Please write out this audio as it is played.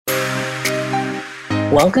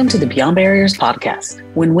Welcome to the Beyond Barriers podcast.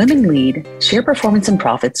 When women lead, share performance and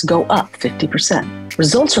profits go up 50%.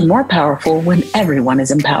 Results are more powerful when everyone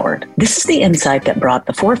is empowered. This is the insight that brought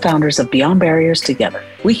the four founders of Beyond Barriers together.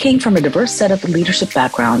 We came from a diverse set of leadership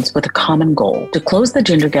backgrounds with a common goal: to close the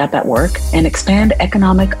gender gap at work and expand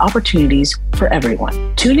economic opportunities for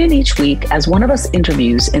everyone. Tune in each week as one of us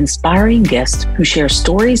interviews inspiring guests who share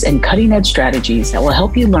stories and cutting-edge strategies that will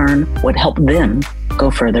help you learn what helped them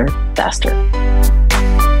go further, faster.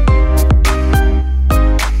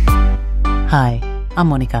 Hi, I'm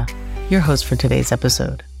Monica, your host for today's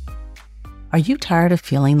episode. Are you tired of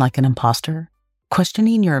feeling like an imposter,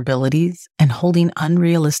 questioning your abilities, and holding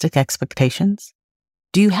unrealistic expectations?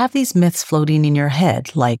 Do you have these myths floating in your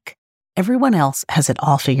head like everyone else has it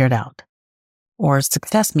all figured out? Or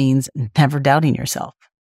success means never doubting yourself?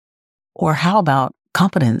 Or how about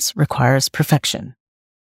competence requires perfection?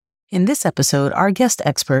 In this episode, our guest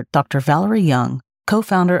expert, Dr. Valerie Young,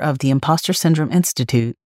 co-founder of the Imposter Syndrome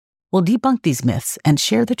Institute, will debunk these myths and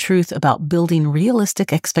share the truth about building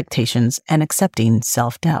realistic expectations and accepting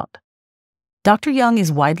self-doubt. Dr. Young is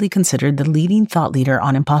widely considered the leading thought leader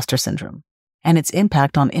on imposter syndrome and its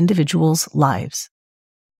impact on individuals' lives.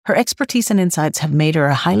 Her expertise and insights have made her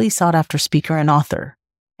a highly sought-after speaker and author,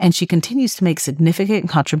 and she continues to make significant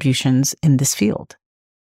contributions in this field.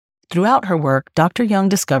 Throughout her work, Dr. Young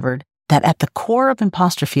discovered that at the core of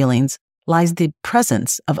imposter feelings lies the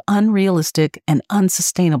presence of unrealistic and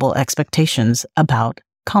unsustainable expectations about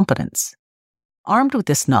competence. Armed with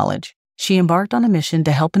this knowledge, she embarked on a mission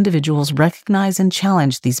to help individuals recognize and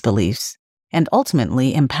challenge these beliefs, and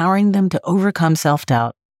ultimately empowering them to overcome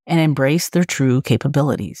self-doubt and embrace their true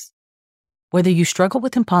capabilities. Whether you struggle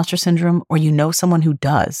with imposter syndrome or you know someone who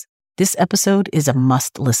does, this episode is a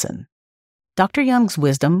must listen. Dr. Young's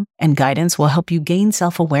wisdom and guidance will help you gain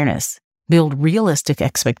self-awareness, build realistic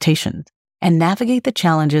expectations, and navigate the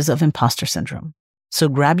challenges of imposter syndrome. So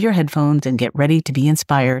grab your headphones and get ready to be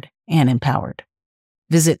inspired and empowered.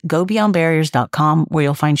 Visit gobeyondbarriers.com, where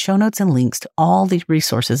you'll find show notes and links to all the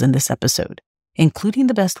resources in this episode, including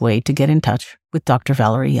the best way to get in touch with Dr.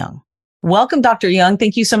 Valerie Young. Welcome, Dr. Young.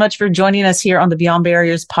 Thank you so much for joining us here on the Beyond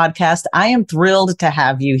Barriers podcast. I am thrilled to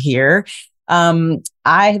have you here. I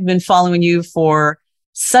have been following you for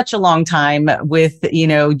such a long time with,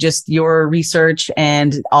 just your research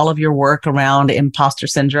and all of your work around imposter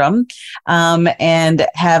syndrome, and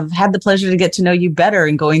have had the pleasure to get to know you better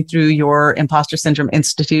in going through your Imposter Syndrome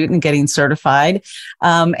Institute and getting certified.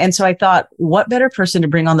 And so I thought, what better person to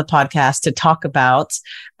bring on the podcast to talk about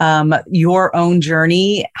your own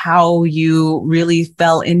journey, how you really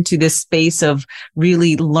fell into this space of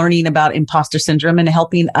really learning about imposter syndrome and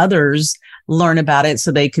helping others learn about it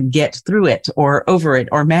so they could get through it or over it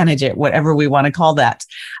or manage it, whatever we want to call that.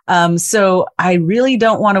 So I really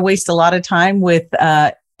don't want to waste a lot of time with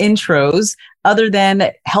intros other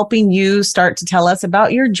than helping you start to tell us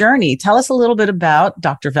about your journey. Tell us a little bit about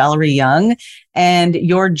Dr. Valerie Young and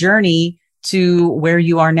your journey to where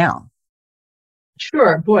you are now.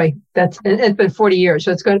 Sure. Boy, it's been 40 years,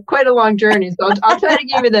 so it's got quite a long journey. So I'll try to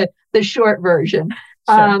give you the short version.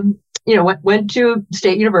 Sure. Went to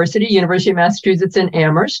State University, University of Massachusetts in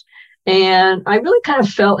Amherst, and I really kind of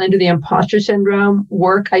fell into the imposter syndrome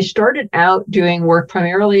work. I started out doing work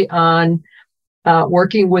primarily on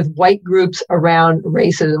working with white groups around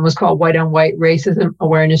racism. It was called White on White Racism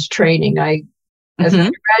Awareness Training. As an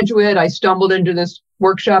undergraduate, I stumbled into this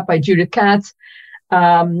workshop by Judith Katz,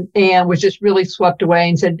 and was just really swept away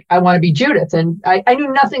and said, I want to be Judith. And I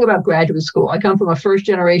knew nothing about graduate school. I come from a first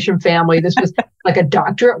generation family. This was like a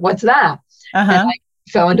doctorate. What's that? And I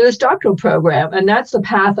fell into this doctoral program. And that's the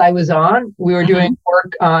path I was on. We were doing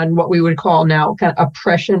work on what we would call now kind of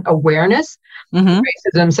oppression awareness, racism,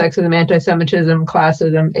 sexism, anti-Semitism,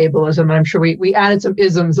 classism, ableism. And I'm sure we added some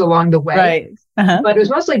isms along the way. Right. But it was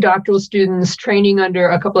mostly doctoral students training under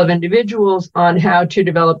a couple of individuals on how to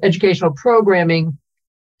develop educational programming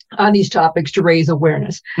on these topics to raise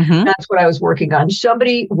awareness. That's what I was working on.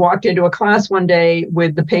 Somebody walked into a class one day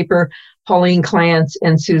with the paper Pauline Clance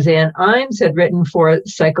and Suzanne Imes had written for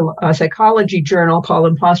a psychology journal called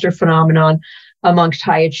Imposter Phenomenon amongst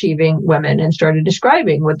high-achieving women, and started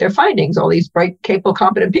describing what their findings. All these bright, capable,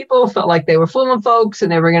 competent people felt like they were fooling folks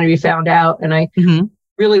and they were going to be found out. And I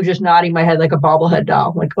really was just nodding my head like a bobblehead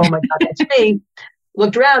doll, like, oh my God, that's me.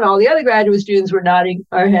 Looked around, all the other graduate students were nodding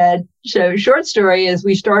our head. So short story is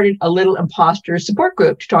we started a little imposter support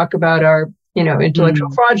group to talk about our, intellectual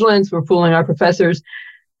fraudulence. We're fooling our professors.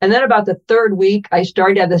 And then about the third week, I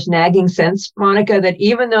started to have this nagging sense, Monica, that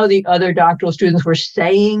even though the other doctoral students were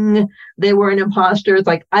saying they were an imposter, it's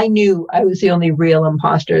like I knew I was the only real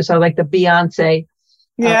imposter. So like the Beyonce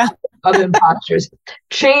of imposters.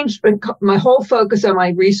 Changed my whole focus on my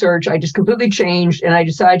research. I just completely changed, and I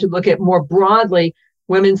decided to look at more broadly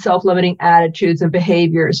women's self-limiting attitudes and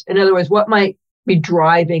behaviors. In other words, what might be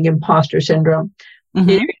driving imposter syndrome.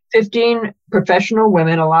 Mm-hmm. 15 professional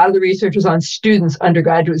women, a lot of the research was on students,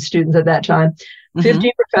 undergraduate students at that time,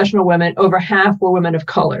 15 professional women, over half were women of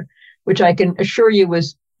color, which I can assure you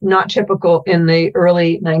was not typical in the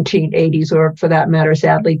early 1980s, or for that matter,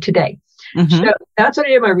 sadly, today. Mm-hmm. So that's what I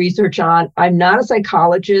did my research on. I'm not a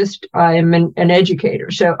psychologist. I'm an educator.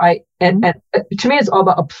 So and to me, it's all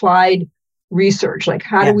about applied research. Like,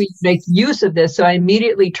 how do we make use of this? So I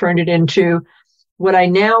immediately turned it into what I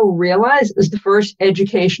now realize is the first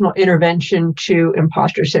educational intervention to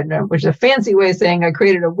imposter syndrome, which is a fancy way of saying I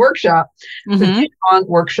created a workshop,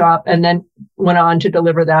 workshop, and then went on to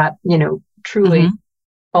deliver that, truly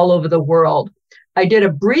all over the world. I did a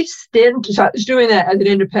brief stint. So I was doing that as an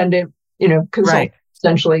independent, consultant,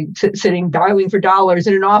 essentially sitting, dialing for dollars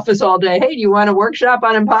in an office all day. Hey, do you want a workshop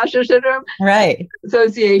on imposter syndrome? Right.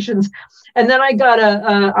 Associations. And then I got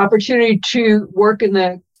an opportunity to work in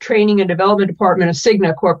the training and development department of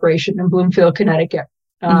Cigna Corporation in Bloomfield, Connecticut.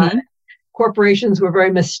 Corporations were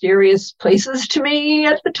very mysterious places to me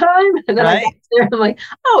at the time. And then I got there and I'm like,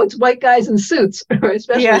 oh, it's white guys in suits,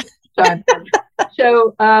 especially at the time.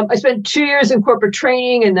 So I spent 2 years in corporate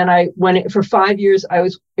training, and then I went for 5 years. I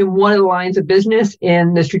was in one of the lines of business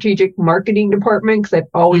in the strategic marketing department, because I've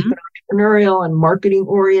always been entrepreneurial and marketing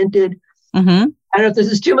oriented. I don't know if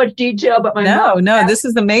this is too much detail, but this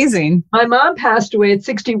is amazing. My mom passed away at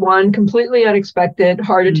 61, completely unexpected,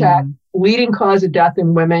 heart attack, leading cause of death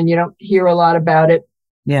in women. You don't hear a lot about it.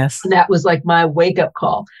 Yes. And that was like my wake up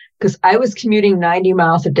call, because I was commuting 90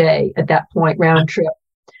 miles a day at that point, round trip.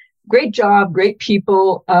 Great job, great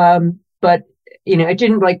people. But, it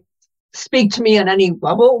didn't speak to me on any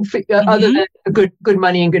level other than good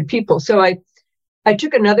money and good people. So I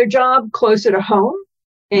took another job closer to home.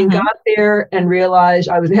 And got there and realized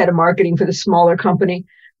I was the head of marketing for the smaller company,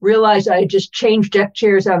 realized I had just changed deck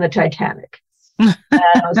chairs on the Titanic. And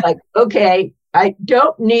I was like, okay, I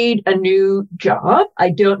don't need a new job.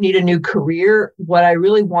 I don't need a new career. What I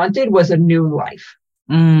really wanted was a new life.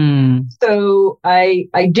 So I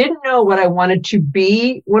didn't know what I wanted to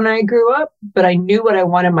be when I grew up, but I knew what I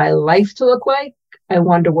wanted my life to look like. I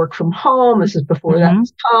wanted to work from home. This is before that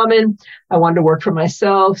was common. I wanted to work for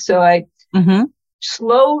myself. So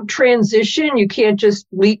slow transition. You can't just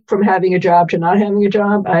leap from having a job to not having a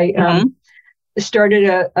job. I started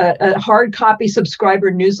a hard copy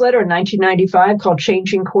subscriber newsletter in 1995 called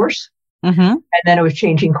Changing Course. And then it was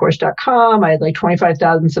changingcourse.com. I had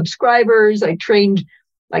 25,000 subscribers. I trained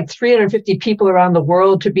 350 people around the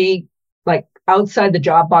world to be outside the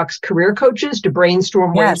job box career coaches, to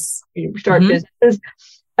brainstorm ways to start businesses.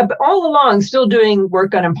 But all along, still doing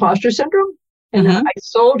work on imposter syndrome. And I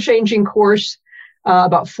sold Changing Course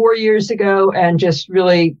about 4 years ago, and just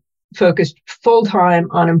really focused full time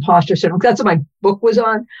on imposter syndrome. That's what my book was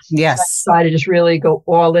on. Yes. So I decided to just really go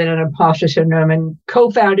all in on imposter syndrome, and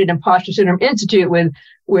co-founded Imposter Syndrome Institute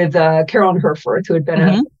with Carolyn Herforth, who had been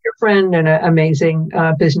a dear friend and an amazing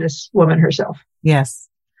businesswoman herself. Yes.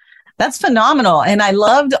 That's phenomenal. And I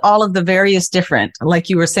loved all of the various different, like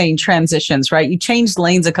you were saying, transitions, right? You changed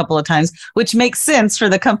lanes a couple of times, which makes sense for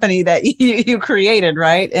the company that you created,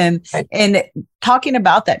 right? And talking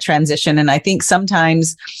about that transition. And I think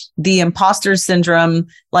sometimes the imposter syndrome,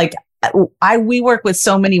 we work with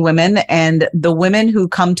so many women, and the women who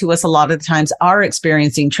come to us a lot of the times are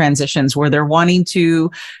experiencing transitions where they're wanting to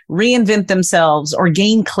reinvent themselves or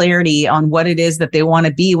gain clarity on what it is that they want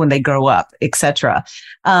to be when they grow up, etc.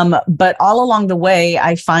 But all along the way,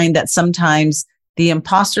 I find that sometimes the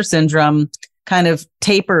imposter syndrome kind of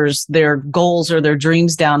tapers their goals or their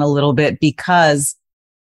dreams down a little bit, because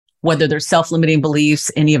whether they're self-limiting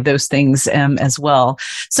beliefs, any of those things as well.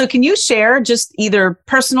 So can you share just either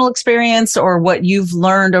personal experience or what you've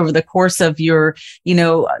learned over the course of your,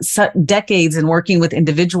 decades in working with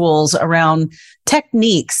individuals around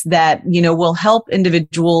techniques that, will help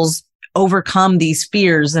individuals overcome these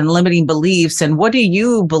fears and limiting beliefs? And what do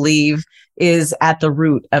you believe is at the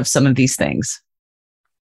root of some of these things?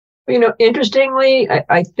 Interestingly,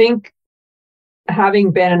 I think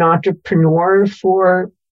having been an entrepreneur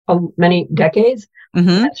for many decades,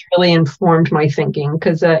 that's really informed my thinking,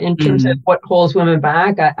 because in terms of what holds women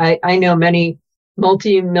back, I know many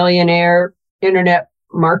multi-millionaire internet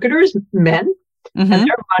marketers, men, and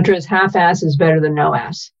their mantra is half-ass is better than no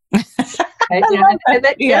ass. Right? And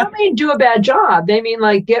they don't mean do a bad job. They mean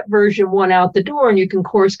get version 1 out the door, and you can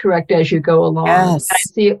course correct as you go along. Yes. I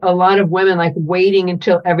see a lot of women waiting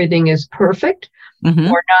until everything is perfect, or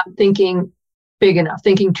not thinking big enough,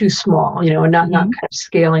 thinking too small, and not kind of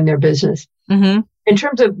scaling their business. In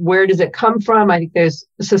terms of where does it come from, I think there's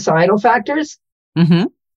societal factors.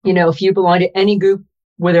 If you belong to any group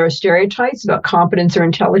where there are stereotypes about competence or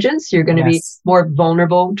intelligence, you're going to be more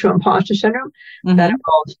vulnerable to imposter syndrome. That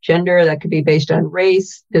involves gender. That could be based on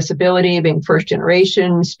race, disability, being first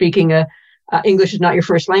generation, speaking English is not your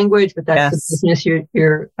first language, but that's the business.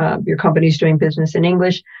 Your company's doing business in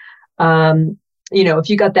English. If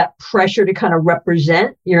you got that pressure to kind of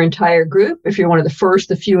represent your entire group, if you're one of the first,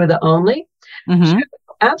 the few, or the only, so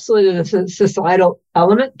absolutely there's a societal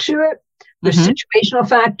element to it. There's situational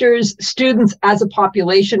factors. Students as a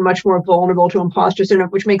population much more vulnerable to imposter syndrome,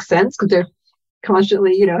 which makes sense because they're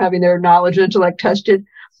constantly, having their knowledge and intellect tested.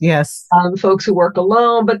 Yes. Folks who work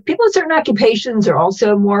alone, but people in certain occupations are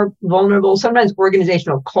also more vulnerable. Sometimes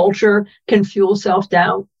organizational culture can fuel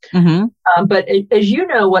self-doubt. But as you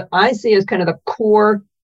know, what I see as kind of the core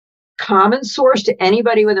common source to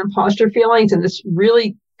anybody with imposter feelings, and this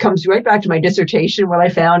really comes right back to my dissertation, what I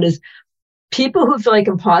found is people who feel like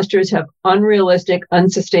imposters have unrealistic,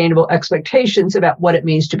 unsustainable expectations about what it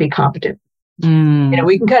means to be competent.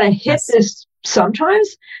 We can kind of hit this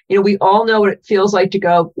sometimes. We all know what it feels like to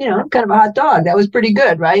go, I'm kind of a hot dog. That was pretty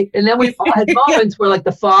good, right? And then we've all had moments where like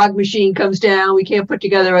the fog machine comes down. We can't put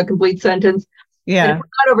together a complete sentence. And if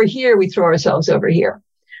we're not over here, we throw ourselves over here.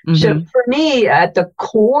 So for me, at the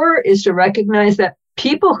core is to recognize that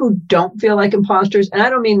people who don't feel like imposters, and I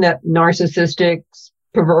don't mean that narcissistic,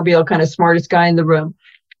 proverbial kind of smartest guy in the room,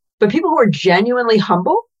 but people who are genuinely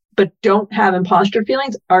humble but don't have imposter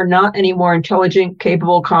feelings are not any more intelligent,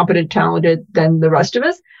 capable, competent, talented than the rest of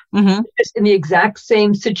us. Just in the exact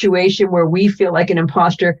same situation where we feel like an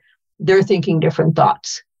imposter, they're thinking different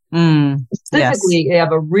thoughts. Specifically, they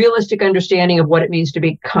have a realistic understanding of what it means to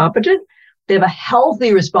be competent. They have a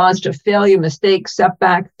healthy response to failure, mistake,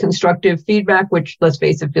 setback, constructive feedback, which, let's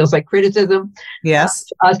face it, feels like criticism.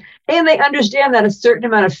 To us. And they understand that a certain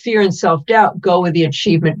amount of fear and self-doubt go with the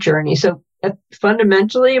achievement journey. So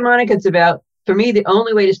fundamentally, Monica, it's about, for me, the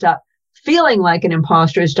only way to stop feeling like an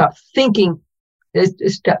imposter is stop thinking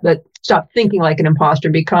like an imposter,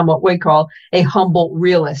 become what we call a humble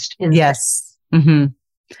realist.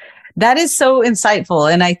 That is so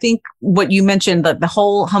insightful. And I think what you mentioned, that the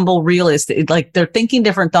whole humble realist, like they're thinking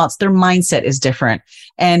different thoughts, their mindset is different.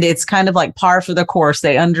 And it's kind of like par for the course.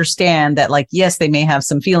 They understand that, like, yes, they may have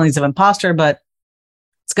some feelings of imposter, but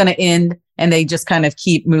it's going to end, and they just kind of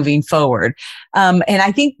keep moving forward. And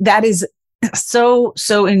I think that is so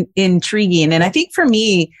intriguing. And I think for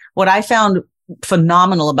me, what I found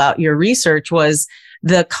phenomenal about your research was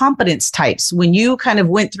the competence types. When you kind of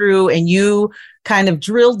went through and you kind of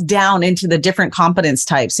drilled down into the different competence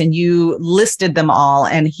types and you listed them all,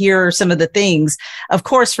 and here are some of the things. Of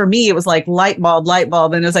course, for me, it was like light bulb.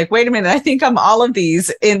 And it was like, wait a minute, I think I'm all of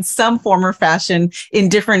these in some form or fashion in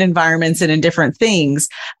different environments and in different things.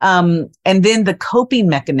 And then the coping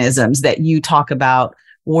mechanisms that you talk about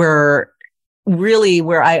were really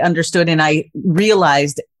where I understood and I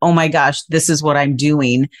realized, oh my gosh, this is what I'm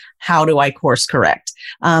doing. How do I course correct?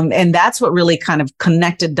 And that's what really kind of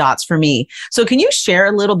connected dots for me. So can you share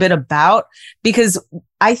a little bit about, because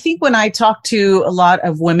I think when I talk to a lot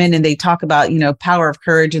of women and they talk about, power of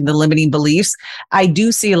courage and the limiting beliefs, I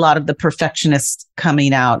do see a lot of the perfectionists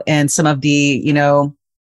coming out and some of the,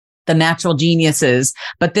 the natural geniuses,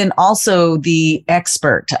 but then also the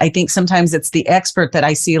expert. I think sometimes it's the expert that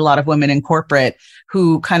I see a lot of women in corporate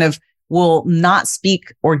who kind of will not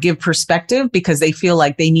speak or give perspective because they feel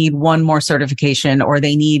like they need one more certification or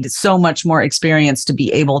they need so much more experience to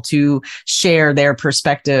be able to share their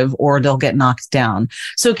perspective, or they'll get knocked down.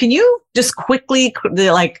 So can you just quickly,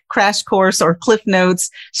 like crash course or cliff notes,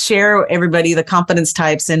 share everybody the competence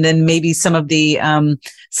types, and then maybe some of the,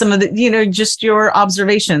 just your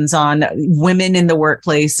observations on women in the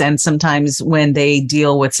workplace and sometimes when they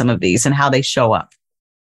deal with some of these and how they show up?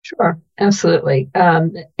 Sure, absolutely.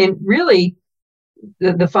 And really,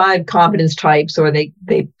 the 5 competence types, or they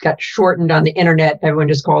got shortened on the internet. Everyone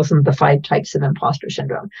just calls them the 5 types of imposter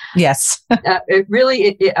syndrome. Yes. I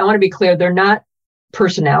want to be clear. They're not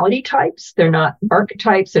personality types. They're not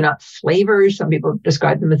archetypes. They're not flavors. Some people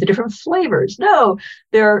describe them as the different flavors. No,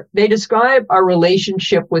 they describe our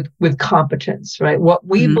relationship with competence, right? What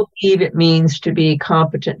we believe it means to be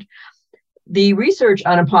competent. The research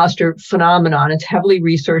on imposter phenomenon, it's heavily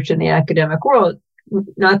researched in the academic world,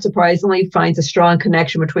 not surprisingly, finds a strong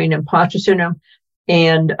connection between imposter syndrome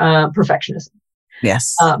and perfectionism.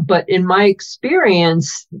 Yes. But in my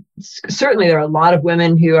experience, certainly there are a lot of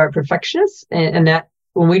women who are perfectionists, and that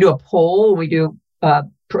when we do a poll, we do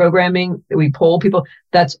programming, we poll people,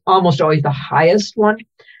 that's almost always the highest one.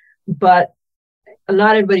 But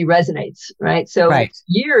not everybody resonates, right? So for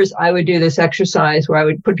years, I would do this exercise where I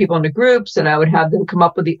would put people into groups and I would have them come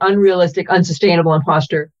up with the unrealistic, unsustainable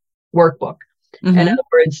imposter workbook. In other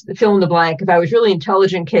words, fill in the blank. If I was really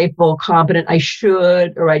intelligent, capable, competent, I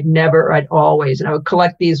should, or I'd never, or I'd always. And I would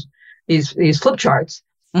collect these flip charts.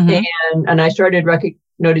 And I started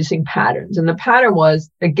noticing patterns. And the pattern was,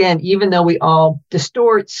 again, even though we all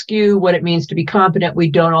distort, skew what it means to be competent, we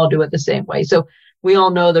don't all do it the same way. So we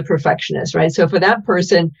all know the perfectionist, right? So for that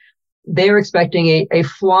person, they're expecting a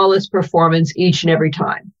flawless performance each and every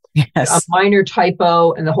time. Yes. A minor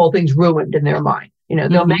typo and the whole thing's ruined in their mind. You know,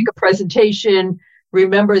 they'll make a presentation,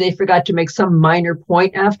 remember they forgot to make some minor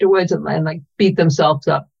point afterwards and like beat themselves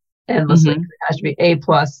up endlessly. It has to be A+,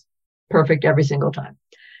 perfect every single time.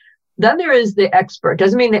 Then there is the expert.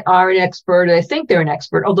 Doesn't mean they are an expert or they think they're an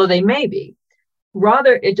expert, although they may be.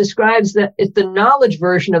 Rather, it describes that it's the knowledge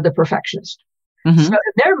version of the perfectionist. So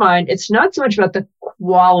in their mind, it's not so much about the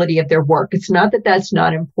quality of their work. It's not that that's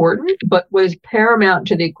not important, but what is paramount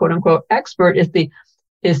to the quote unquote expert is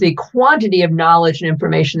the quantity of knowledge and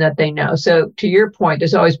information that they know. So to your point,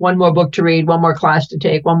 there's always one more book to read, one more class to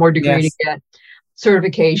take, one more degree to get,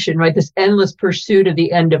 certification, right? This endless pursuit of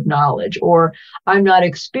the end of knowledge, or I'm not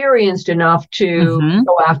experienced enough to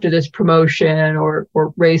go after this promotion or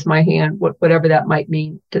raise my hand, whatever that might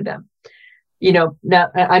mean to them. You know,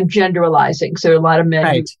 now I'm generalizing. So a lot of men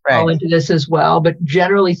who fall into this as well. But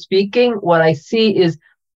generally speaking, what I see is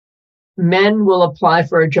men will apply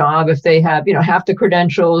for a job if they have, you know, half the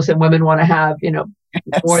credentials, and women want to have, you know,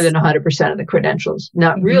 more than 100% of the credentials,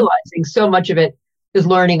 not realizing so much of it is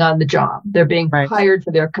learning on the job. They're being hired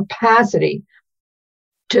for their capacity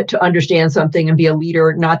to understand something and be a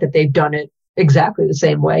leader, not that they've done it exactly the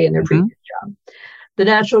same way in their previous job. The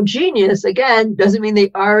natural genius, again, doesn't mean they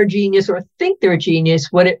are a genius or think they're a genius.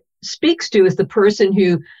 What it speaks to is the person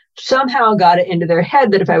who somehow got it into their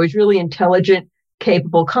head that if I was really intelligent,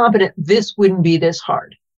 capable, competent, this wouldn't be this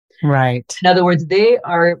hard. Right. In other words, they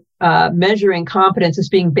are measuring competence as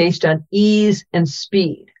being based on ease and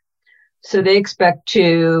speed. So they expect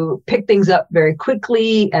to pick things up very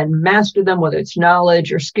quickly and master them, whether it's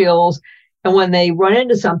knowledge or skills. And when they run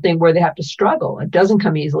into something where they have to struggle, it doesn't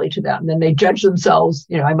come easily to them. Then they judge themselves,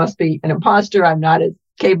 you know, I must be an imposter. I'm not as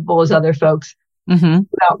capable as other folks,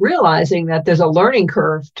 without realizing that there's a learning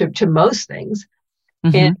curve to most things.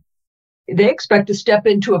 And they expect to step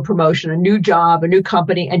into a promotion, a new job, a new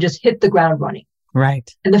company, and just hit the ground running. Right.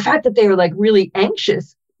 And the fact that they are like really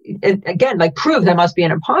anxious, and again, like proves I must be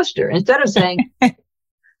an imposter. Instead of saying,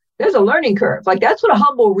 there's a learning curve. Like that's what a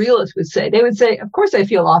humble realist would say. They would say, of course I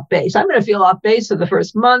feel off base. I'm going to feel off base for the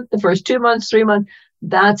first month, the first 2 months, 3 months.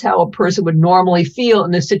 That's how a person would normally feel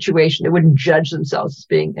in this situation. They wouldn't judge themselves as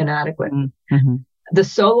being inadequate. The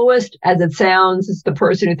soloist, as it sounds, is the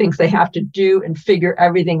person who thinks they have to do and figure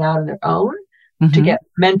everything out on their own to get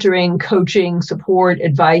mentoring, coaching, support,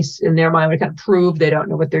 advice in their mind, to kind of prove they don't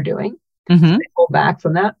know what they're doing. So they pull back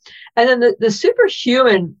from that. And then the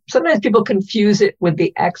superhuman, sometimes people confuse it with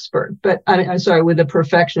the expert, but I'm sorry, with the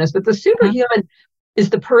perfectionist, but the superhuman is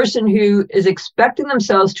the person who is expecting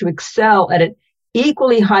themselves to excel at an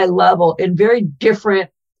equally high level in very different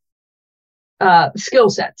skill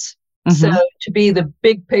sets. So to be the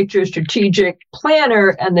big picture strategic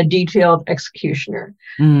planner and the detailed executioner.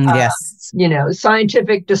 Yes. You know,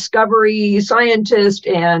 scientific discovery scientist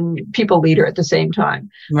and people leader at the same time.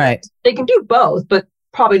 Right. They can do both, but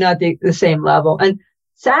probably not the same level. And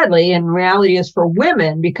sadly, and reality is for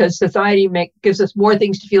women, because society gives us more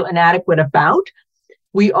things to feel inadequate about,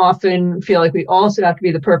 we often feel like we also have to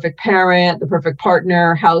be the perfect parent, the perfect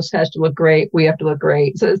partner, house has to look great, we have to look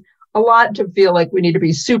great. So there's a lot to feel like we need to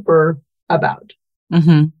be super about.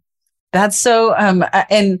 That's so,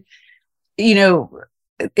 and, you know,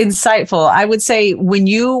 insightful. I would say when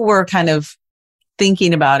you were kind of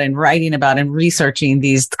thinking about and writing about and researching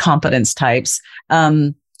these competence types,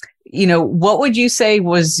 you know, what would you say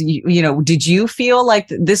was, you know, did you feel like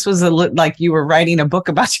this was like you were writing a book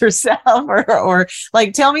about yourself or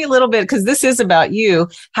like, tell me a little bit, because this is about you.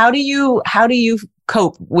 How do you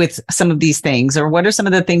cope with some of these things, or what are some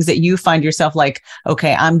of the things that you find yourself like,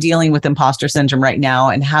 okay, I'm dealing with imposter syndrome right now,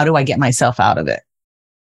 and how do I get myself out of it?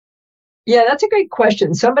 Yeah, that's a great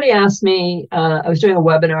question. Somebody asked me, I was doing a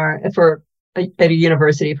webinar at a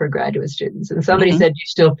university for graduate students, and somebody said, do you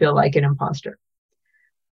still feel like an imposter?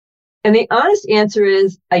 And the honest answer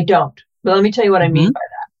is, I don't. But let me tell you what I mean by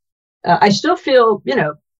that. I still feel, you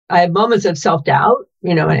know, I have moments of self-doubt,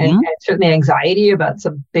 you know, and certainly anxiety about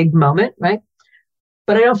some big moment, right?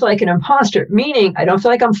 But I don't feel like an imposter, meaning I don't feel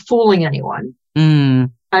like I'm fooling anyone.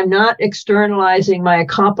 I'm not externalizing my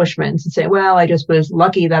accomplishments and saying, well, I just was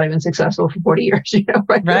lucky that I've been successful for 40 years,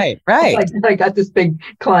 Right. Like I got this big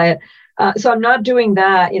client. So I'm not doing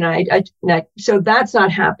that, so that's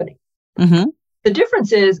not happening. Mm-hmm. The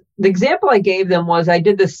difference is the example I gave them was I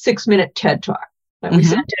did this 6-minute TED talk. And we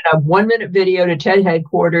sent in a 1-minute video to TED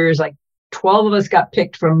headquarters. Like 12 of us got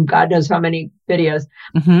picked from God knows how many videos.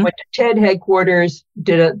 Went to TED headquarters,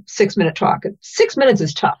 did a 6-minute talk. 6 minutes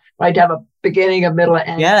is tough, right? To have a beginning, a middle, and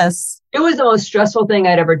end. Yes. It was the most stressful thing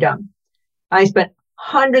I'd ever done. I spent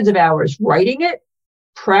hundreds of hours writing it,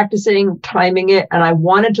 practicing, timing it, and I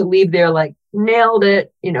wanted to leave there like nailed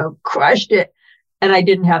it, crushed it. And I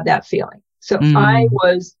didn't have that feeling. So I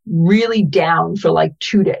was really down for like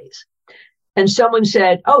 2 days. And someone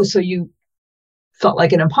said, oh, so you felt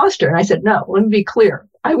like an imposter. And I said, no, let me be clear.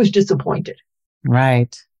 I was disappointed.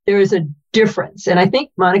 Right. There is a difference. And I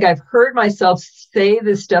think, Monica, I've heard myself say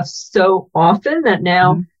this stuff so often that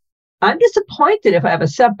now I'm disappointed if I have a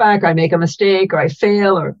setback, or I make a mistake, or I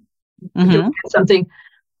fail, or do something.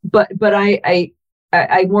 But I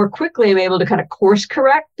more quickly am able to kind of course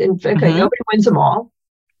correct and okay, nobody wins them all.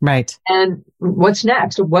 Right. And what's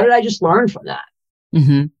next? What did I just learn from that?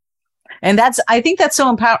 Mm-hmm. And I think that's so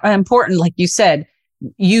important. Like you said,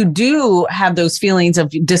 you do have those feelings of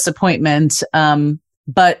disappointment,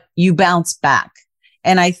 but you bounce back.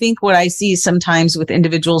 And I think what I see sometimes with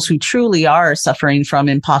individuals who truly are suffering from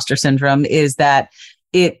imposter syndrome is that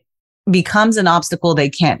it becomes an obstacle they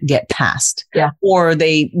can't get past, or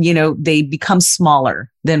they become smaller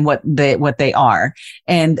than what they are.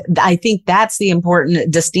 And I think that's the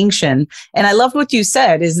important distinction. And I love what you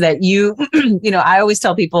said is that I always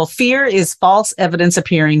tell people fear is false evidence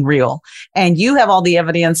appearing real, and you have all the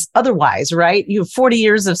evidence otherwise, right? You have 40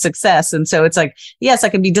 years of success. And so it's like, yes, I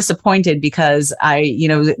can be disappointed because I,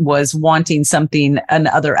 was wanting something,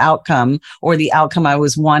 another outcome, or the outcome I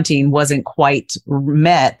was wanting wasn't quite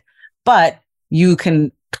met. But you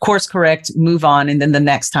can course correct, move on, and then the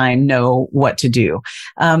next time know what to do.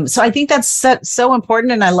 So I think that's so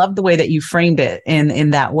important. And I love the way that you framed it in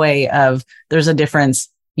that way of there's a difference.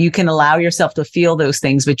 You can allow yourself to feel those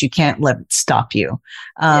things, but you can't let it stop you.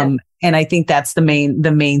 And I think that's the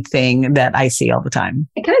main thing that I see all the time.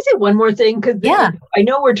 Can I say one more thing? Because I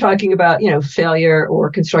know we're talking about, failure or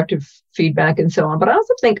constructive feedback and so on, but I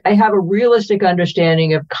also think I have a realistic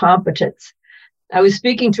understanding of competence. I was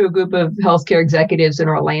speaking to a group of healthcare executives in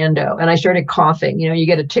Orlando, and I started coughing. You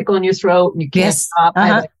get a tickle in your throat and you can't stop.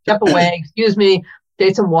 I step away, excuse me,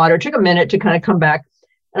 take some water. It took a minute to kind of come back.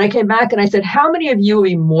 And I came back and I said, how many of you will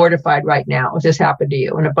be mortified right now if this happened to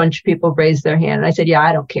you? And a bunch of people raised their hand. And I said, yeah,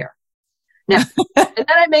 I don't care. Now, and then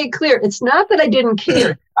I made clear, it's not that I didn't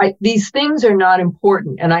care. These things are not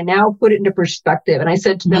important. And I now put it into perspective. And I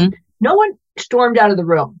said to them, no one stormed out of the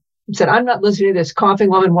room and said, I'm not listening to this coughing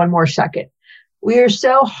woman one more second. We are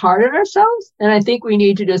so hard on ourselves. And I think we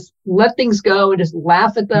need to just let things go and just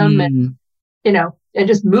laugh at them and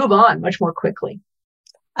just move on much more quickly.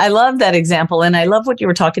 I love that example. And I love what you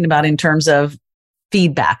were talking about in terms of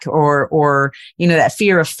feedback or that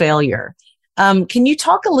fear of failure. Can you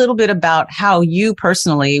talk a little bit about how you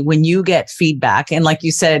personally, when you get feedback, and like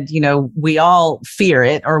you said, we all fear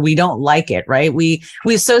it or we don't like it, right? We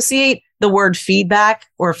associate the word feedback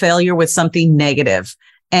or failure with something negative.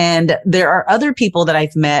 And there are other people that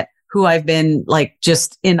I've met who I've been like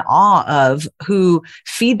just in awe of, who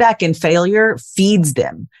feedback and failure feeds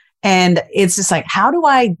them. And it's just like, how do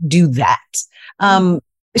I do that?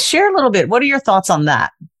 Share a little bit. What are your thoughts on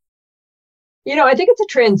that? I think it's a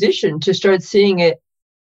transition to start seeing it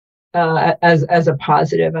as a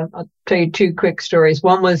positive. I'll tell you 2 quick stories.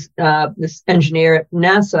 One was this engineer at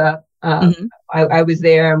NASA. I was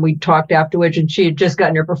there and we talked afterwards, and she had just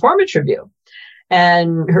gotten her performance review.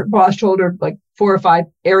 And her boss told her like 4 or 5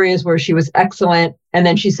 areas where she was excellent. And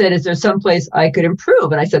then she said, is there someplace I could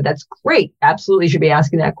improve? And I said, that's great. Absolutely should be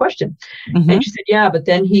asking that question. And she said, yeah, but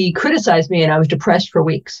then he criticized me and I was depressed for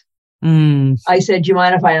weeks. I said, do you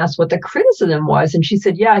mind if I asked what the criticism was? And she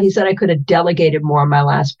said, yeah, he said I could have delegated more on my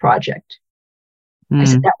last project. I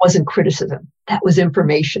said, that wasn't criticism. That was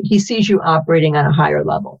information. He sees you operating on a higher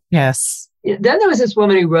level. Yes. Then there was this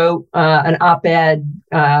woman who wrote an op-ed.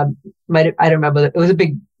 I don't remember. It was a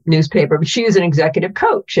big newspaper, but she was an executive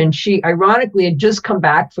coach. And she ironically had just come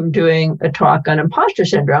back from doing a talk on imposter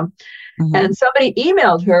syndrome. And somebody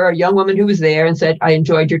emailed her, a young woman who was there, and said, I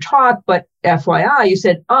enjoyed your talk, but FYI, you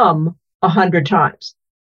said 100 times.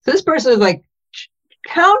 So this person was like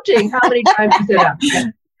counting how many times you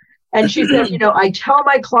said And she said, I tell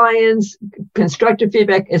my clients constructive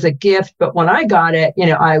feedback is a gift, but when I got it,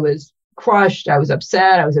 I was crushed. I was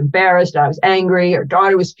upset. I was embarrassed. I was angry. Her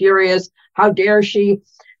daughter was furious. How dare she?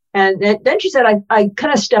 then she said, I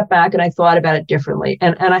kind of stepped back and I thought about it differently.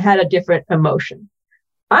 And I had a different emotion.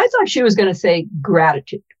 I thought she was going to say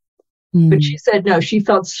gratitude, but she said, no, she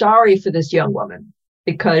felt sorry for this young woman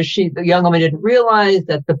because the young woman didn't realize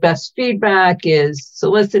that the best feedback is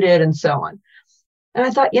solicited and so on. And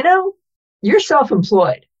I thought, you're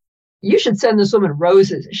self-employed. You should send this woman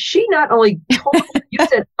roses. She not only told you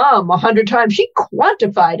said 100 times, she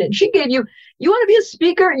quantified it. She gave you want to be a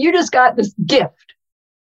speaker? You just got this gift.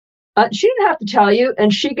 She didn't have to tell you,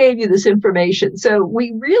 and she gave you this information. So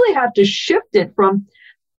we really have to shift it from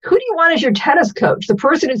who do you want as your tennis coach? The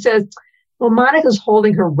person who says, well, Monica's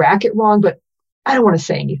holding her racket wrong, but I don't want to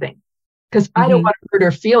say anything because I don't want to hurt her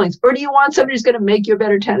feelings. Or do you want somebody who's going to make you a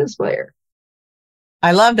better tennis player?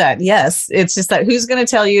 I love that. Yes. It's just that who's going to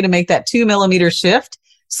tell you to make that 2 millimeter shift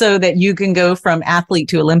so that you can go from athlete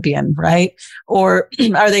to Olympian, right? Or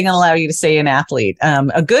are they going to allow you to stay an athlete?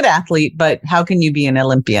 A good athlete, but how can you be an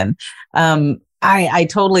Olympian? I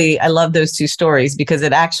love those two stories because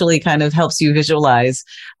it actually kind of helps you visualize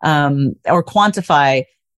or quantify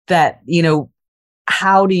that,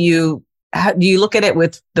 how do you look at it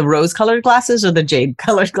with the rose colored glasses or the jade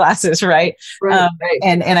colored glasses? Right. Right.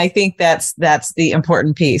 And I think that's the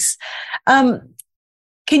important piece.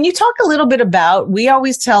 Can you talk a little bit about, we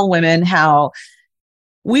always tell women how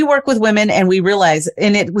we work with women and we realize,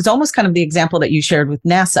 and it was almost kind of the example that you shared with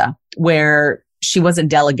NASA, where she wasn't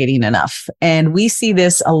delegating enough. And we see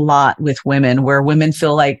this a lot with women where women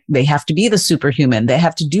feel like they have to be the superhuman. They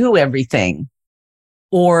have to do everything.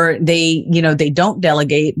 Or they don't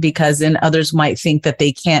delegate because then others might think that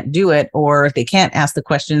they can't do it, or if they can't ask the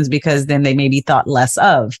questions because then they may be thought less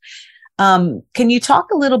of. Can you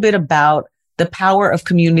talk a little bit about the power of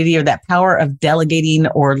community or that power of delegating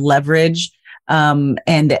or leverage,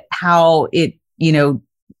 and how it,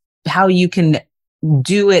 how you can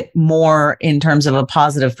do it more in terms of a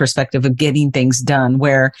positive perspective of getting things done,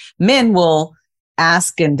 where men will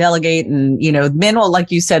ask and delegate and, men will,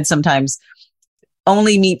 like you said, sometimes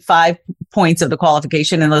only meet 5 points of the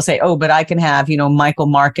qualification and they'll say, oh, but I can have, Michael,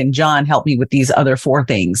 Mark, and John help me with these other 4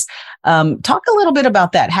 things. Talk a little bit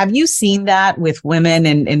about that. Have you seen that with women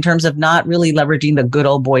in terms of not really leveraging the good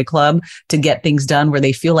old boy club to get things done where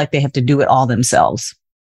they feel like they have to do it all themselves?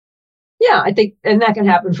 Yeah, I think, and that can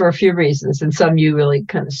happen for a few reasons. And some you really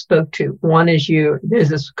kind of spoke to. One is there's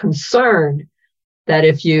this concern that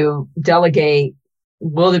if you delegate,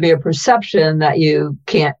 will there be a perception that you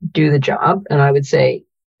can't do the job? And I would say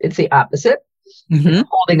it's the opposite.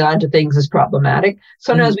 Holding on to things is problematic.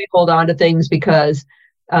 Sometimes we hold on to things because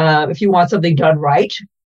if you want something done right, ...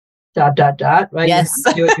 right? Yes. You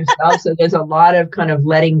have to do it yourself. So there's a lot of kind of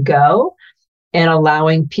letting go and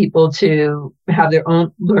allowing people to have their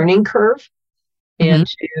own learning curve and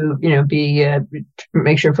to,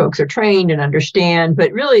 make sure folks are trained and understand.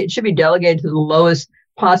 But really, it should be delegated to the lowest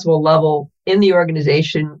possible level in the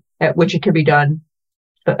organization at which it can be done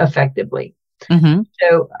effectively.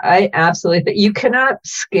 So I absolutely think you cannot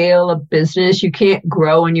scale a business. You can't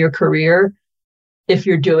grow in your career if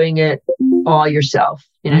you're doing it all yourself.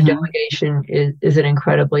 Delegation is an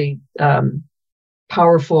incredibly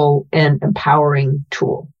powerful and empowering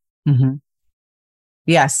tool.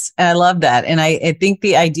 Yes, I love that. And I think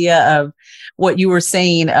the idea of what you were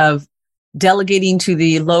saying of delegating to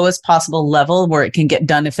the lowest possible level where it can get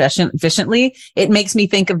done efficiently, it makes me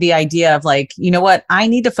think of the idea of like, you know what, I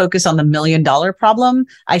need to focus on the $1 million problem.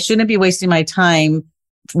 I shouldn't be wasting my time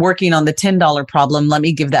working on the $10 problem. Let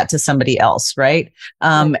me give that to somebody else. Right.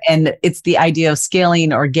 And it's the idea of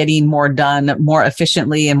scaling or getting more done more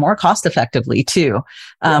efficiently and more cost effectively too,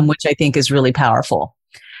 which I think is really powerful.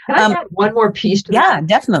 Can I add one more piece to that? Yeah,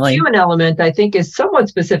 definitely. The human element, I think, is somewhat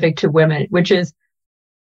specific to women, which is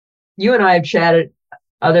you and I have chatted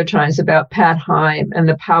other times about Pat Heim and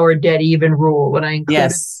the power dead even rule when I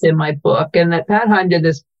included it in my book. And that Pat Heim did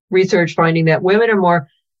this research finding that women are more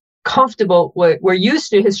comfortable. We're used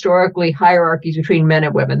to historically hierarchies between men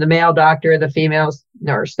and women, the male doctor, the female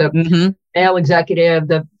nurse, the male executive,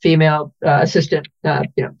 the female assistant,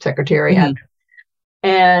 secretary.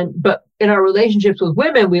 But in our relationships with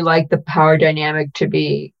women, we like the power dynamic to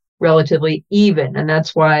be relatively even. And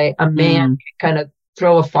that's why a man can kind of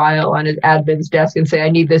throw a file on his admin's desk and say, I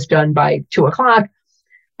need this done by 2:00.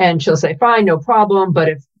 And she'll say, fine, no problem. But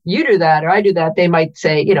if you do that or I do that, they might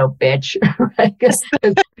say, bitch, right? Because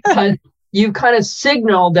you've kind of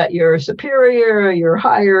signaled that you're superior, you're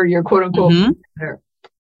higher, you're quote unquote better.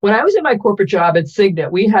 when I was in my corporate job at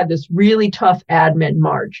Cigna, we had this really tough admin,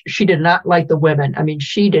 Marge. She did not like the women. I mean,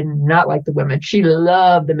 she did not like the women. She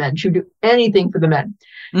loved the men. She would do anything for the men.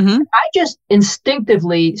 Mm-hmm. I just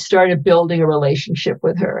instinctively started building a relationship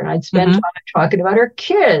with her. And I'd spend time talking about her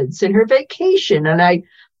kids and her vacation. And I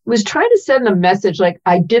was trying to send the message like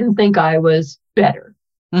I didn't think I was better.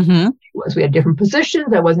 We had different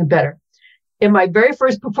positions. I wasn't better. In my very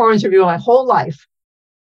first performance review of my whole life,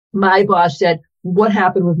 my boss said, "What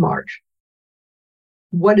happened with Marge?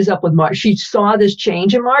 What is up with Marge?" She saw this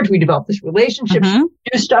change in Marge. We developed this relationship. She would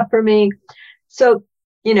do stuff for me. So,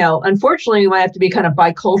 unfortunately, we might have to be kind of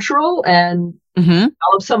bicultural and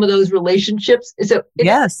develop some of those relationships. So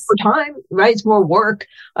it's more time, right? It's more work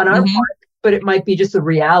on our part, but it might be just the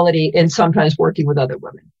reality in sometimes working with other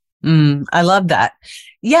women. I love that.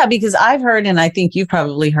 Yeah, because I've heard, and I think you've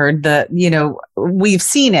probably heard that, we've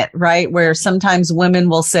seen it, right? Where sometimes women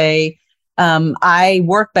will say, I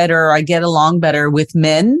work better, or I get along better with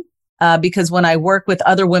men, because when I work with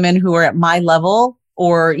other women who are at my level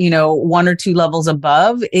or, one or two levels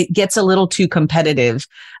above, it gets a little too competitive.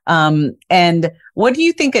 And what do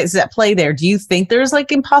you think is at play there? Do you think there's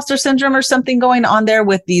like imposter syndrome or something going on there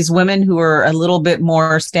with these women who are a little bit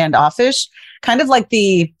more standoffish, kind of like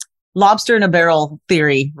the lobster in a barrel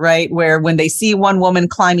theory, right? Where when they see one woman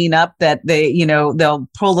climbing up, that they, they'll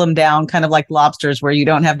pull them down, kind of like lobsters, where you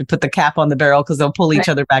don't have to put the cap on the barrel because they'll pull each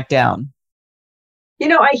other back down.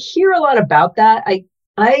 I hear a lot about that.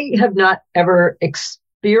 I have not ever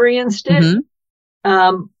experienced it.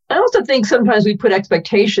 I also think sometimes we put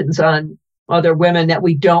expectations on other women that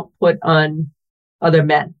we don't put on other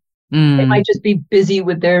men. They might just be busy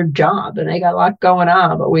with their job and they got a lot going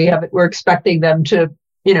on, but we're expecting them to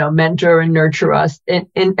mentor and nurture us in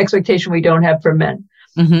expectation we don't have for men.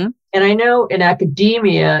 And I know in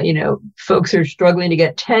academia, folks are struggling to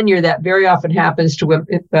get tenure. That very often happens to women,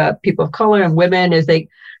 people of color and women, is they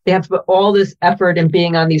have to put all this effort in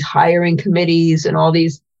being on these hiring committees and all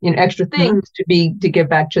these extra things to give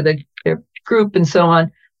back to their group and so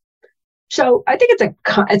on. So I think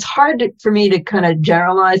it's hard for me to kind of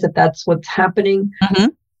generalize that that's what's happening.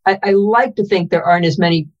 I like to think there aren't as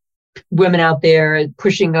many women out there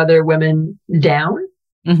pushing other women down.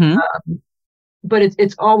 But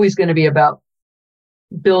it's always going to be about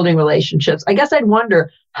building relationships. I guess I'd wonder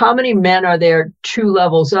how many men are there 2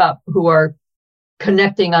 levels up who are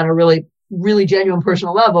connecting on a really, really genuine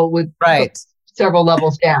personal level with several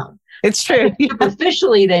levels down. It's true.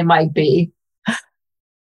 Superficially, they might be.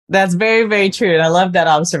 That's very, very true. And I love that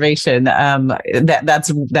observation.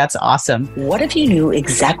 That's awesome. What if you knew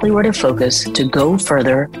exactly where to focus to go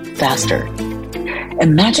further, faster?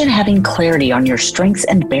 Imagine having clarity on your strengths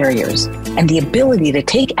and barriers and the ability to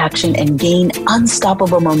take action and gain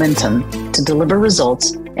unstoppable momentum to deliver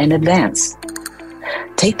results and advance.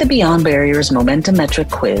 Take the Beyond Barriers Momentum Metric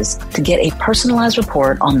quiz to get a personalized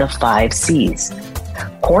report on the 5 C's,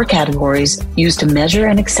 core categories used to measure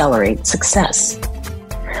and accelerate success.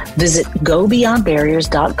 Visit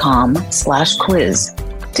gobeyondbarriers.com/quiz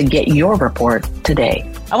to get your report today.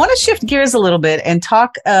 I want to shift gears a little bit and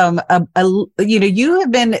talk, you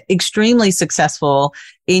have been extremely successful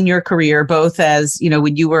in your career, both as,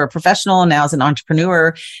 when you were a professional and now as an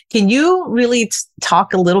entrepreneur. Can you really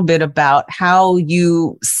talk a little bit about how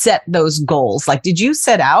you set those goals? Like, did you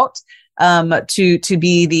set out to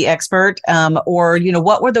be the expert, or,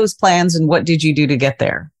 what were those plans and what did you do to get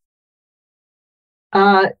there?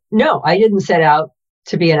 No, I didn't set out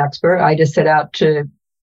to be an expert. I just set out to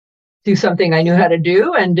do something I knew how to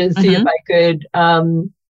do and to see if I could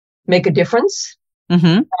make a difference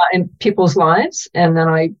in people's lives. And then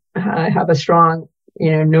I have a strong,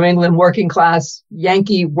 New England working class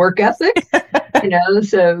Yankee work ethic,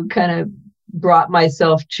 so kind of brought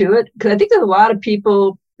myself to it. Because I think there's a lot of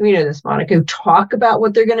people, this, Monica, who talk about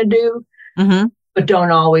what they're going to do, but don't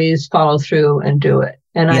always follow through and do it.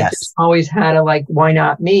 And I just always had a why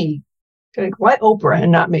not me? Like, why Oprah and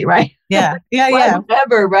not me, right? Yeah.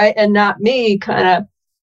 Whatever, right? And not me kind of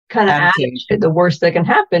attitude. The worst that can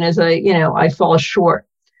happen is I fall short.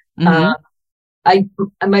 My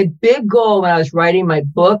big goal when I was writing my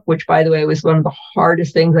book, which by the way was one of the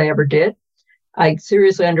hardest things I ever did, I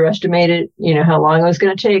seriously underestimated, how long it was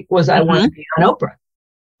going to take, was I wanted to be on Oprah.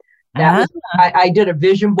 That was, I did a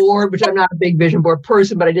vision board, which I'm not a big vision board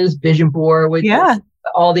person, but I did this vision board with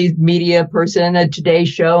all these media person, a Today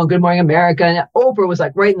Show and Good Morning America. And Oprah was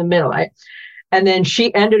right in the middle, right? And then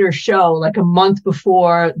she ended her show a month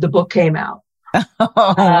before the book came out. And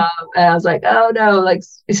I was like, oh no,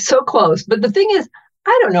 it's so close. But the thing is,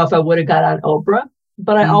 I don't know if I would have got on Oprah,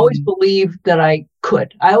 but I always believed that I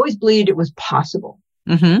could. I always believed it was possible.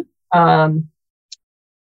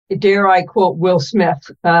 dare I quote Will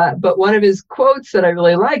Smith, but one of his quotes that I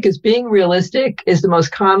really like is being realistic is the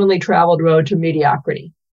most commonly traveled road to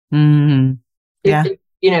mediocrity. Mm-hmm. Yeah.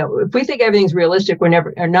 If we think everything's realistic,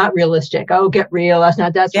 are not realistic. Oh, get real. That's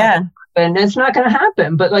not going to happen. It's not going to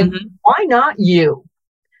happen. But why not you?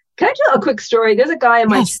 Can I tell a quick story? There's a guy in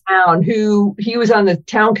my town he was on the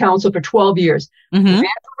town council for 12 years. Ran for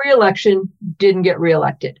re-election, didn't get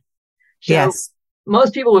reelected. So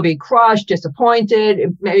most people would be crushed,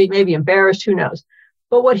 disappointed, maybe embarrassed, who knows.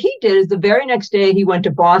 But what he did is the very next day he went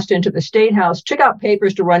to Boston to the State House, took out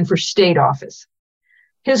papers to run for state office.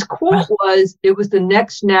 His quote was, it was the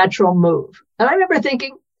next natural move. And I remember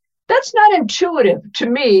thinking, that's not intuitive to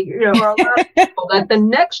me, or a lot of people, that the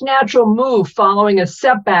next natural move following a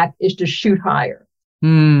setback is to shoot higher.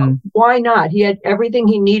 Why not? He had everything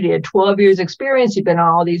he needed, 12 years experience. He'd been on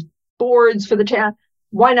all these boards for the town.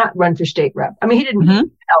 Why not run for state rep? I mean, he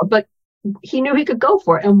didn't, but he knew he could go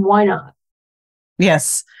for it. And why not?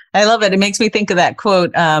 Yes. I love it. It makes me think of that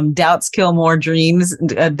quote, doubts kill more dreams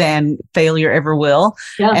than failure ever will.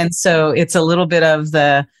 Yeah. And so it's a little bit of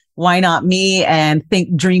the why not me, and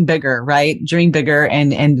dream bigger, right? Dream bigger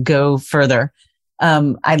and go further.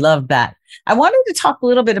 I love that. I wanted to talk a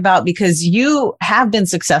little bit about, because you have been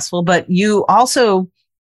successful, but you also,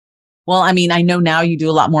 well, I mean, I know now you do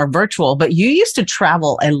a lot more virtual, but you used to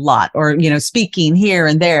travel a lot, or, speaking here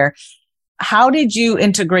and there. How did you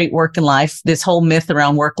integrate work and life, this whole myth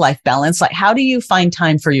around work-life balance? Like, how do you find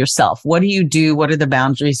time for yourself? What do you do? What are the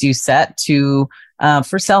boundaries you set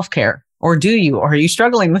for self-care? Or do you? Or are you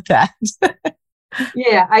struggling with that?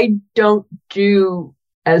 Yeah, I don't do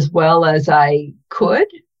as well as I could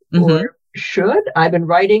or should. I've been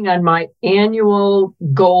writing on my annual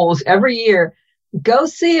goals every year. Go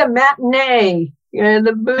see a matinee in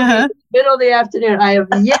the movie middle of the afternoon. I have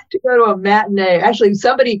yet to go to a matinee. Actually,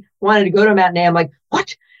 somebody wanted to go to a matinee. I'm like,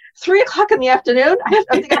 what? 3:00 in the afternoon? I have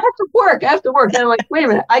to work. And I'm like, wait a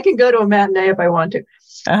minute. I can go to a matinee if I want to.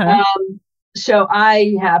 So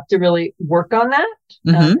I have to really work on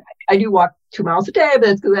that. I do walk 2 miles a day, but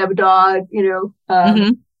that's because I have a dog,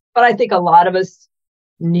 but I think a lot of us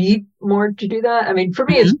need more to do that. I mean, for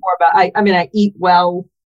me, it's more about, I eat well,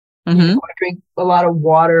 I drink a lot of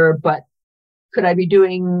water, but could I be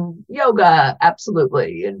doing yoga?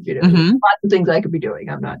 Absolutely. And, lots of things I could be doing,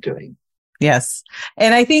 I'm not doing. Yes.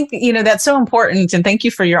 And I think, that's so important. And thank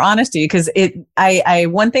you for your honesty, because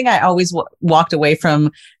one thing I always walked away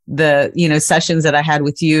from the, sessions that I had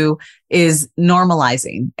with you is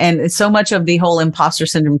normalizing. And so much of the whole imposter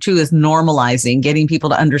syndrome too is normalizing, getting people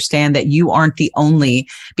to understand that you aren't the only,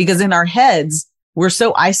 because in our heads, we're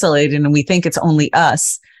so isolated and we think it's only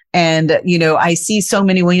us. And, I see so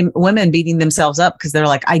many women beating themselves up because they're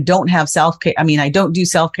like, I don't have self-care. I mean, I don't do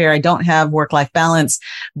self-care. I don't have work-life balance,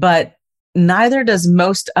 but neither does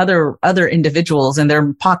most other individuals in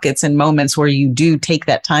their pockets and moments where you do take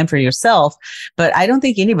that time for yourself. But I don't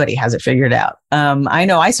think anybody has it figured out. I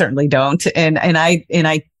know I certainly don't. And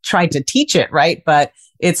I tried to teach it, right? But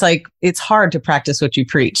it's like, it's hard to practice what you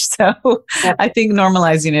preach. So I think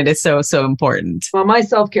normalizing it is so, so important. Well, my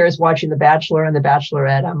self-care is watching The Bachelor and The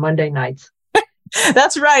Bachelorette on Monday nights.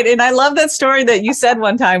 That's right. And I love that story that you said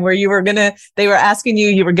one time where they were asking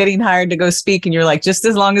you were getting hired to go speak, and you're like, just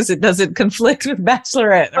as long as it doesn't conflict with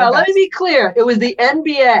Bachelorette. Well, let me be clear. It was the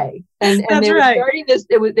NBA. And they were starting this,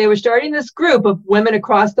 they were starting this group of women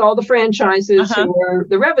across all the franchises who were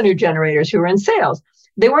the revenue generators, who were in sales.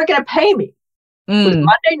 They weren't going to pay me. It was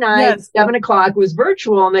Monday night, 7:00. It was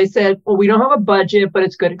virtual. And they said, well, we don't have a budget, but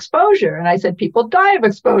it's good exposure. And I said, people die of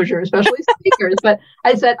exposure, especially speakers. But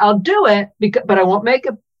I said, I'll do it, but I won't make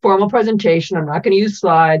a formal presentation. I'm not going to use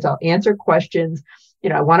slides. I'll answer questions.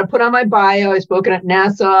 I want to put on my bio. I've spoken at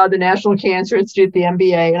NASA, the National Cancer Institute, the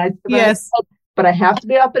MBA. And but I have to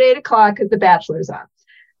be up at 8:00 because The Bachelor's on.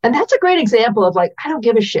 And that's a great example of like, I don't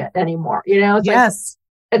give a shit anymore. It's like,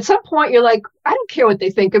 at some point, you're like, I don't care what they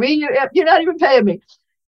think of me. You're not even paying me.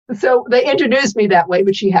 So they introduced me that way,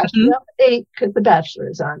 but she has to be up at 8 because The Bachelor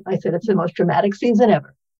is on. I said, it's the most dramatic season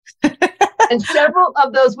ever. And several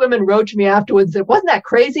of those women wrote to me afterwards and said, wasn't that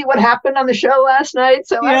crazy what happened on the show last night?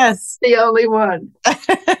 So I'm the only one.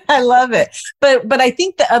 I love it. But I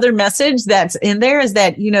think the other message that's in there is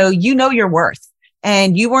that, you know your worth.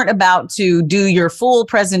 And you weren't about to do your full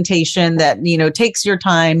presentation that, takes your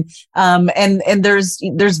time. And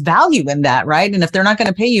there's value in that, right? And if they're not going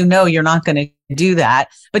to pay you, no, you're not going to do that.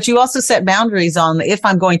 But you also set boundaries on, if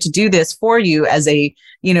I'm going to do this for you as a,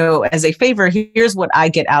 as a favor, here's what I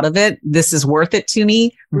get out of it. This is worth it to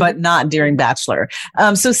me, but not during Bachelor.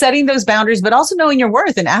 So setting those boundaries, but also knowing your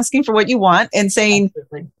worth and asking for what you want and saying,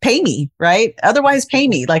 absolutely, pay me, right? Otherwise pay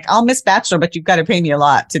me. Like, I'll miss Bachelor, but you've got to pay me a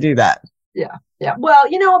lot to do that. Yeah. Yeah. Well,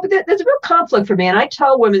 but there's a real conflict for me. And I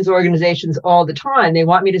tell women's organizations all the time, they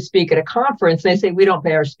want me to speak at a conference. And they say, we don't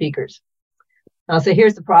pay our speakers. And I'll say,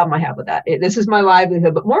 here's the problem I have with that. This is my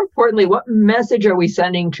livelihood. But more importantly, what message are we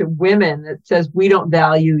sending to women that says we don't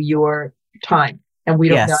value your time and we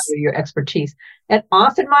don't value your expertise? And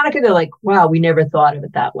often, Monica, they're like, wow, we never thought of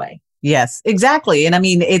it that way. Yes, exactly. And I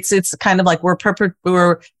mean, it's kind of like we're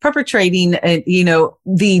perpetrating,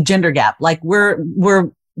 the gender gap. Like we're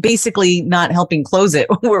basically not helping close it.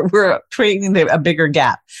 We're creating a bigger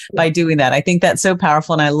gap by doing that. I think that's so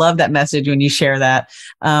powerful. And I love that message when you share that.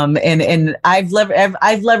 And I've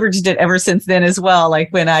leveraged it ever since then as well. Like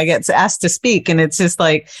when I get asked to speak and it's just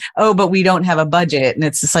like, oh, but we don't have a budget. And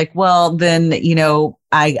it's just like, well, then,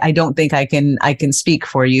 I don't think I can speak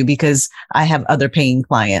for you because I have other paying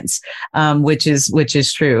clients, which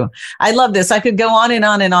is true. I love this. I could go on and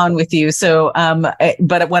on and on with you. So,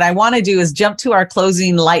 but what I want to do is jump to our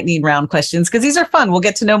closing lightning round questions, because these are fun. We'll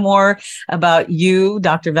get to know more about you,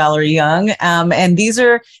 Dr. Valerie Young. And these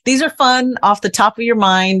are fun, off the top of your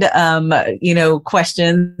mind,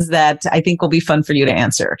 questions that I think will be fun for you to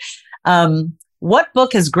answer. What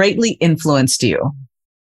book has greatly influenced you?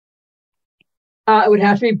 It would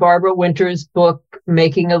have to be Barbara Winter's book,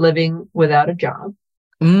 Making a Living Without a Job.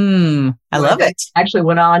 I love it. Actually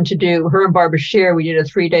went on to do, her and Barbara share, we did a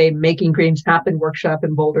 3-day Making Dreams Happen workshop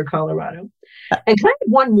in Boulder, Colorado. And kind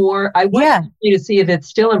of one more, I wanted you to see if it's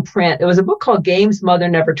still in print. It was a book called Games Mother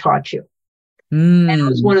Never Taught You. And it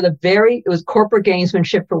was one of it was corporate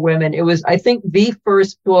gamesmanship for women. It was, I think, the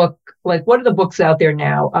first book, like, what are the books out there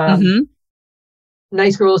now?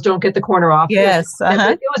 Nice Girls Don't Get the Corner Off. Yes.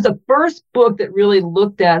 It was the first book that really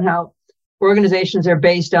looked at how organizations are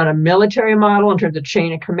based on a military model in terms of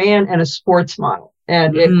chain of command and a sports model.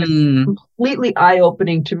 And it was completely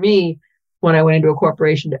eye-opening to me when I went into a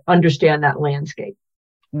corporation to understand that landscape.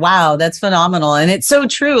 Wow, that's phenomenal. And it's so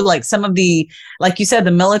true. Like some of like you said,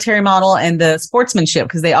 the military model and the sportsmanship,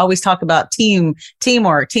 because they always talk about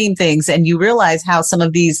teamwork, team things. And you realize how some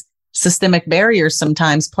of these systemic barriers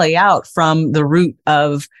sometimes play out from the root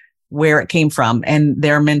of where it came from and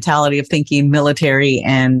their mentality of thinking military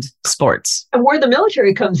and sports. And where the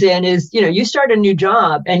military comes in is, you start a new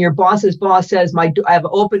job and your boss's boss says, I have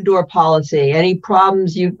open door policy. Any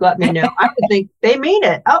problems, you let me know. I would think they mean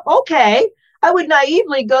it. Oh, okay. I would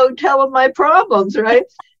naively go tell them my problems, right?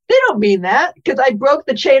 They don't mean that because I broke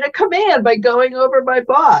the chain of command by going over my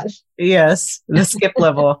boss. Yes, the skip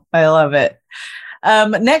level. I love it.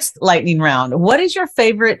 Next lightning round. What is your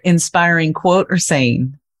favorite inspiring quote or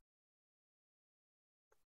saying?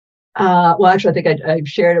 Well, actually, I think I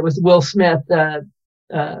shared it with Will Smith. Now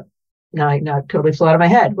it totally flew out of my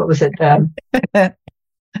head. What was it? It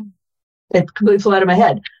completely flew out of my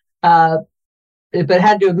head. But it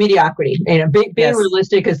had to do with mediocrity. Being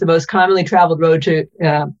realistic is the most commonly traveled road to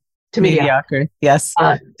mediocrity. Yes.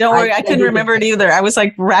 Don't worry. I couldn't remember it either. I was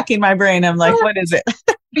like racking my brain. I'm like, what is it?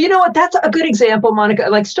 But you know what? That's a good example, Monica.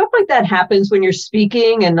 Like stuff like that happens when you're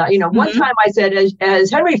speaking. And, one time I said, as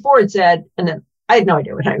Henry Ford said, and then I had no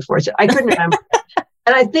idea what Henry Ford said. I couldn't remember.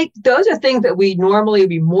 And I think those are things that we normally would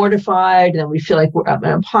be mortified and we feel like we're an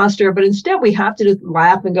imposter. But instead, we have to just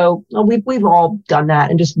laugh and go, oh, we've all done that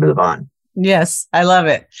and just move on. Yes, I love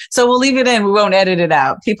it. So we'll leave it in. We won't edit it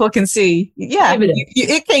out. People can see,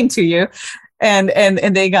 it came to you and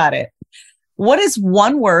they got it. What is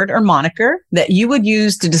one word or moniker that you would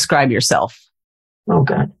use to describe yourself? Oh,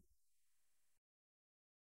 God.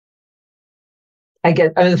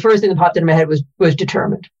 The first thing that popped into my head was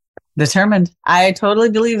determined. Determined. I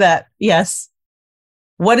totally believe that. Yes.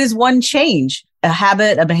 What is one change, a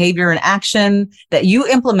habit, a behavior, an action that you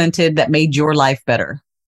implemented that made your life better?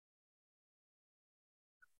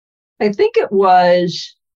 I think it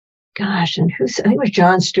was, I think it was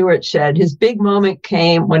Jon Stewart said his big moment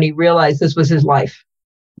came when he realized this was his life.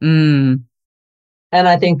 And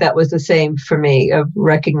I think that was the same for me, of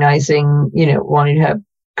recognizing, wanting to have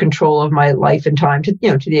control of my life and time to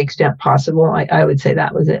the extent possible. I would say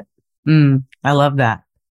that was it. I love that.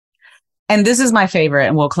 And this is my favorite,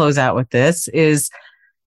 and we'll close out with this, is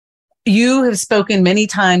you have spoken many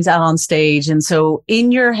times out on stage. And so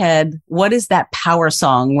in your head, what is that power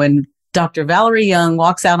song when Dr. Valerie Young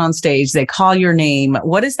walks out on stage, they call your name?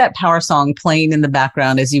 What is that power song playing in the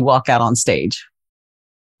background as you walk out on stage?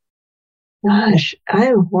 Gosh, I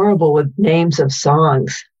am horrible with names of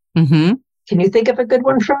songs. Can you think of a good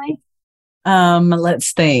one for me?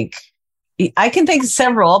 Let's think. I can think of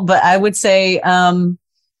several, but I would say the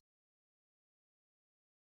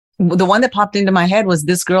one that popped into my head was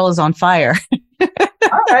 "This Girl Is on Fire."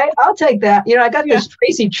 All right, I'll take that. I got this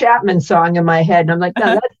Tracy Chapman song in my head, and I'm like,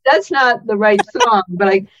 no, that's not the right song. But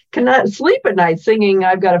I cannot sleep at night singing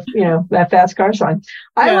 "I've Got that fast car song."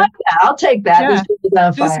 I like that. I'll take that.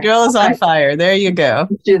 Yeah. This Girl Is on Fire. There you go.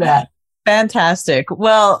 Let's do that. Fantastic.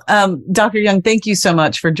 Well, Dr. Young, thank you so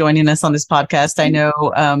much for joining us on this podcast. I know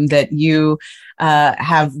that you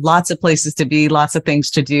have lots of places to be, lots of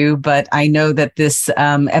things to do, but I know that this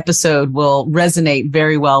episode will resonate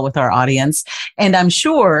very well with our audience. And I'm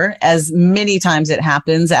sure, as many times it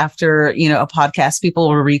happens after, a podcast, people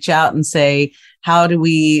will reach out and say, how do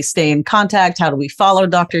we stay in contact? How do we follow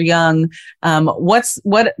Dr. Young? What's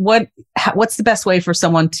the best way for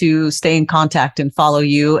someone to stay in contact and follow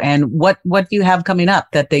you? And what do you have coming up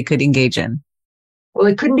that they could engage in? Well,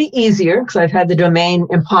 it couldn't be easier because I've had the domain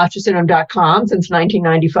impostersyndrome.com since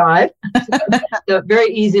 1995. So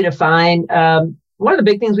very easy to find. One of the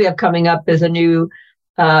big things we have coming up is a new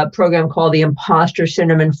program called the Imposter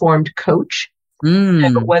Syndrome Informed Coach.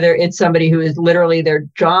 Whether it's somebody who is literally their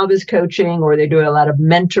job is coaching, or they do a lot of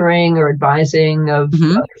mentoring or advising of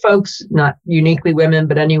other folks, not uniquely women,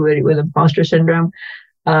 but anybody with imposter syndrome.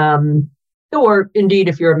 Or indeed,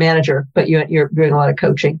 if you're a manager, but you're doing a lot of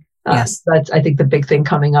coaching. Yes. That's, I think, the big thing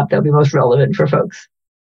coming up that'll be most relevant for folks.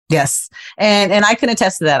 Yes. And I can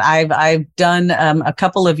attest to that. I've done a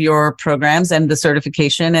couple of your programs and the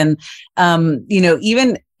certification, and,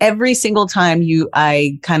 even every single time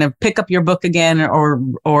I kind of pick up your book again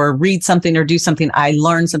or read something or do something, I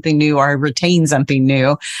learn something new or I retain something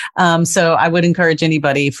new. So I would encourage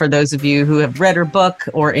anybody, for those of you who have read her book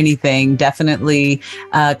or anything, definitely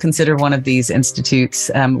consider one of these institutes,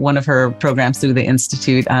 one of her programs through the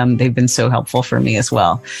Institute. They've been so helpful for me as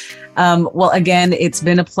well. Well, again, it's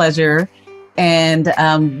been a pleasure, and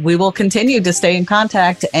we will continue to stay in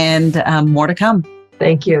contact, and more to come.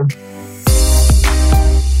 Thank you.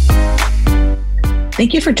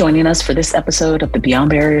 Thank you for joining us for this episode of the Beyond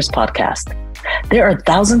Barriers podcast. There are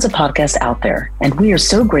thousands of podcasts out there, and we are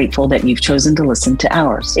so grateful that you've chosen to listen to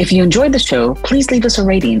ours. If you enjoyed the show, please leave us a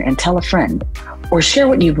rating and tell a friend, or share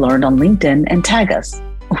what you've learned on LinkedIn and tag us.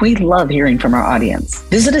 We love hearing from our audience.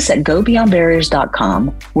 Visit us at gobeyondbarriers.com,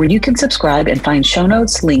 where you can subscribe and find show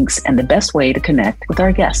notes, links, and the best way to connect with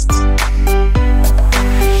our guests.